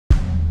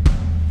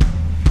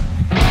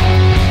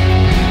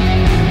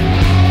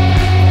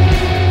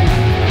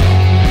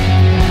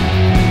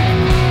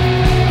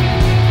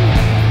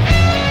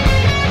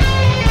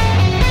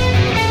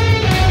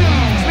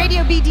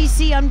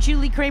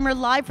Kramer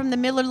live from the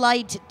Miller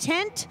Lite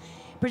tent,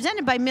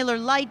 presented by Miller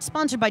Lite,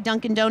 sponsored by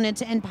Dunkin'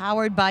 Donuts, and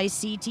powered by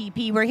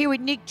CTP. We're here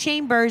with Nick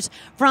Chambers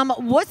from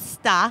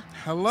Worcester.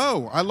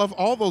 Hello. I love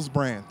all those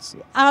brands.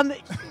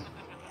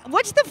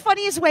 What's the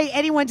funniest way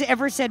anyone's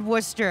ever said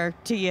Worcester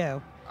to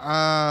you?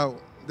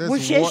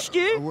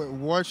 Worcester?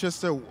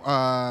 Worcester.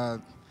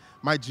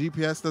 My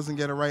GPS doesn't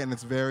get it right, and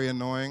it's very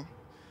annoying.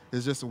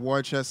 It's just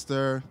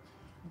Worcester.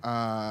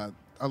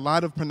 A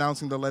lot of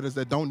pronouncing the letters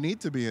that don't need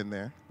to be in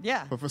there.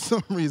 Yeah. But for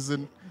some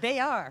reason,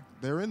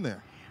 they're in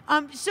there.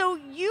 So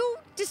you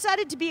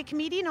decided to be a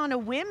comedian on a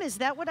whim? Is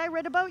that what I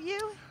read about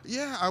you?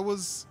 Yeah, I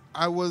was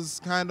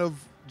kind of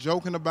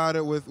joking about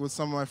it with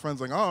some of my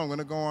friends, like, oh, I'm going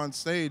to go on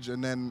stage.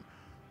 And then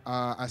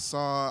I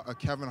saw a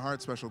Kevin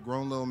Hart special,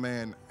 Grown Little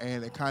Man,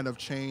 and it kind of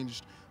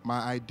changed my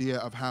idea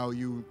of how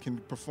you can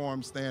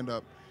perform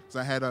stand-up.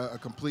 So I had a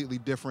completely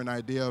different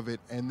idea of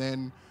it. And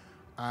then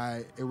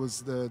it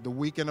was the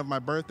weekend of my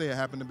birthday. I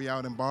happened to be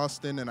out in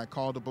Boston, and I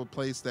called up a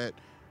place that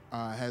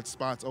had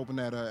spots open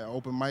at an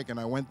open mic, and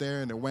I went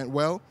there, and it went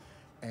well.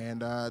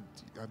 And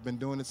I've been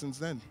doing it since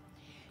then.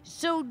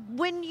 So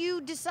when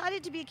you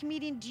decided to be a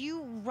comedian, do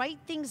you write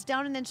things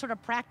down and then sort of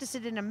practice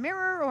it in a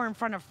mirror or in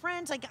front of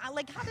friends? Like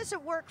how does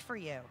it work for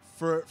you?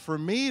 For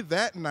me,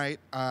 that night,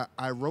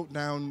 I wrote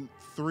down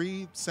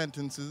 3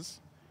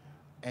 sentences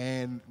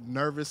and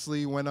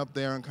nervously went up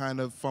there and kind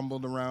of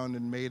fumbled around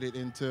and made it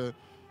into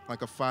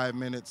like a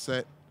 5-minute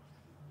set.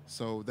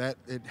 So that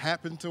it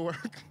happened to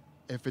work.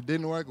 If it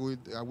didn't work, we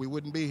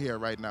wouldn't be here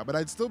right now. But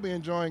I'd still be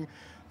enjoying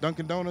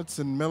Dunkin' Donuts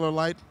and Miller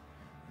Lite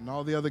and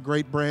all the other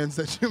great brands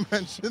that you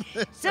mentioned.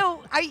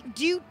 So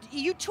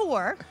you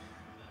tour?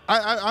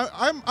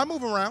 I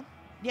move around.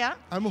 Yeah?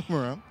 I move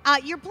around.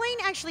 You're playing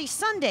actually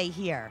Sunday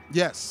here.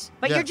 Yes.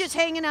 But you're just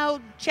hanging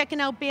out,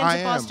 checking out bands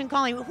at Boston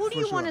Calling. Who do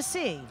you want to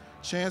see?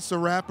 Chance the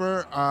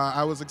Rapper.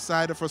 I was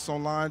excited for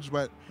Solange,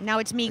 but... Now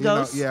it's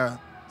Migos. Yeah.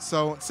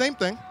 So, same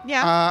thing.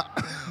 Yeah.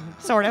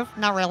 Sort of.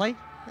 Not really.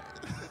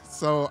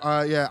 So,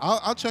 yeah,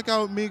 I'll check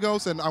out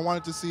Migos, and I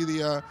wanted to see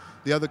the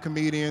other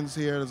comedians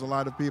here. There's a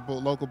lot of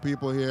people, local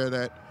people here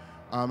that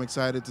I'm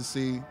excited to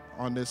see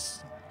on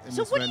this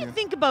So what do you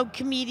think about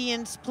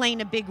comedians playing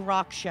a big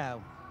rock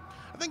show?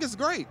 I think it's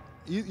great.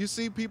 You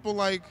see people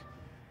like,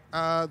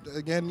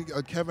 again,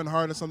 Kevin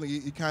Hart or something,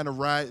 you kind of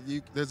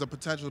there's a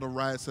potential to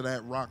rise to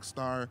that rock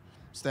star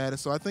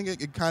status. So I think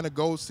it kind of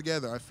goes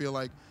together. I feel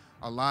like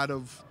a lot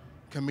of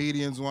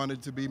comedians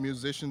wanted to be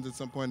musicians at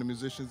some point, and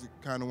musicians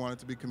kind of wanted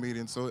to be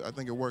comedians. So I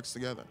think it works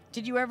together.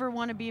 Did you ever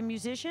want to be a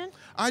musician?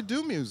 I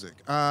do music.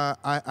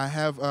 I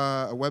have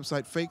a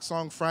website,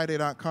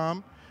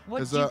 fakesongfriday.com.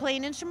 What, do you play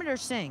an instrument or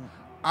sing?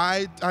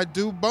 I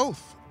do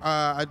both.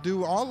 I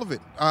do all of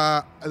it.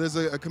 There's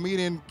a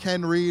comedian,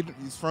 Ken Reed.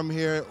 He's from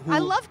here. I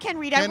love Ken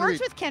Reed. I worked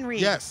with Ken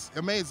Reed. Yes,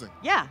 amazing.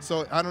 Yeah.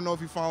 So I don't know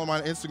if you follow him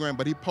on Instagram,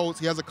 but he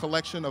has a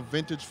collection of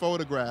vintage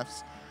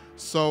photographs.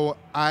 So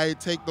I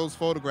take those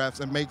photographs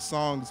and make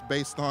songs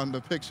based on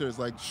the pictures,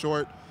 like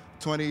short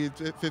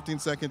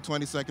 15-second,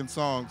 20-second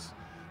songs.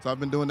 So I've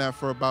been doing that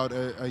for about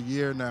a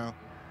year now.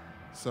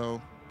 So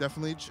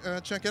definitely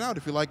check it out.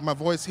 If you like my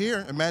voice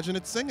here, imagine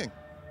it's singing.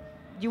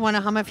 You want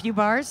to hum a few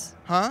bars?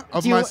 Huh?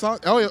 Of my song?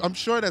 Oh, yeah, I'm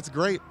sure that's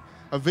great.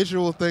 A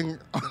visual thing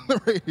on the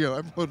radio.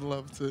 I would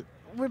love to.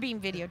 We're being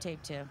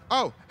videotaped, too.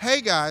 Oh,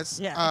 hey, guys.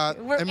 Yeah.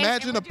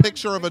 Imagine a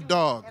picture of a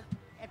dog.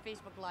 At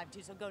Facebook Live,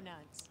 too, so go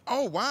nuts.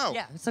 Oh, wow.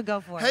 Yeah, so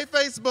go for it. Hey,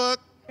 Facebook.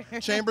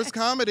 Chambers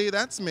Comedy,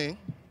 that's me.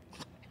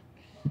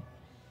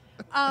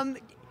 Do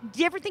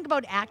you ever think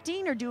about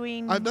acting or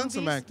doing I've done movies?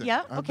 some acting.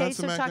 Yeah? I've Okay, done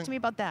some so talk acting. to me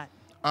about that.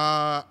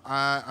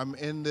 I'm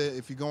in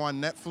if you go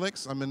on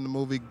Netflix, I'm in the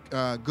movie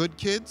Good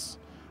Kids.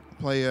 I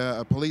play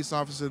a police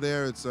officer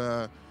there. It's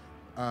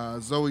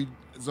Zoe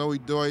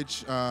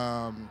Deutsch.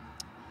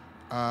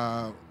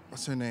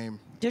 What's her name?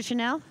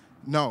 Duchanel?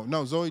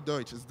 No, Zoe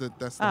Deutsch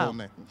that's the whole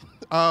name.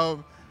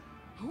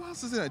 Who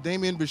else is in it?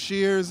 Damian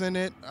Bashir's in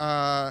it.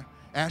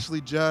 Ashley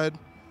Judd.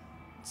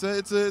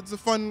 It's a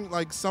fun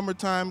like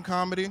summertime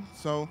comedy.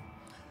 So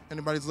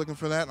anybody's looking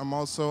for that. I'm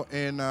also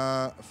in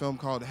a film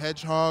called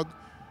Hedgehog.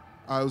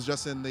 I was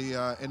just in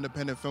the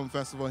Independent Film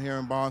Festival here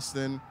in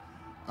Boston.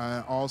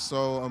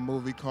 Also a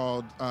movie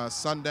called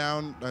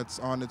Sundown that's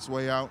on its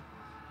way out.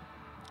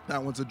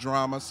 That one's a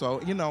drama,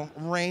 so,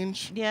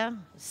 range. Yeah.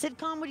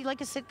 Sitcom? Would you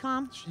like a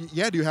sitcom?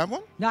 Yeah, do you have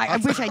one? No, I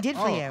wish I did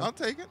for you. I'll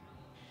take it.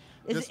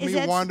 Just me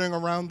wandering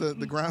around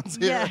the grounds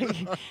here.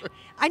 Yeah.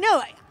 I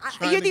know.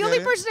 You're the only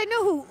person I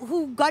know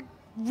who got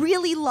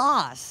really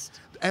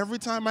lost. Every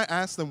time I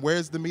asked them,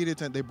 where's the media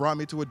tent, they brought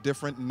me to a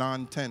different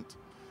non-tent.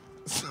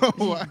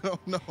 So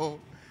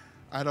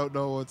I don't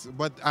know what's,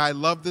 but I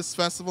love this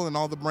festival and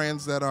all the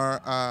brands that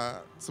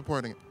are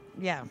supporting it.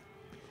 Yeah.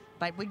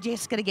 But we're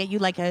just going to get you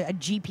like a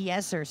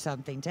GPS or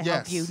something to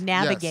help you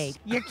navigate.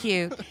 Yes. You're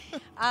cute.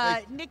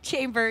 Nick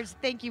Chambers,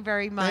 thank you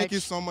very much. Thank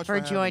you so much for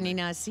joining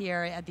us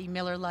here at the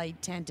Miller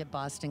Lite tent at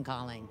Boston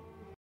Calling.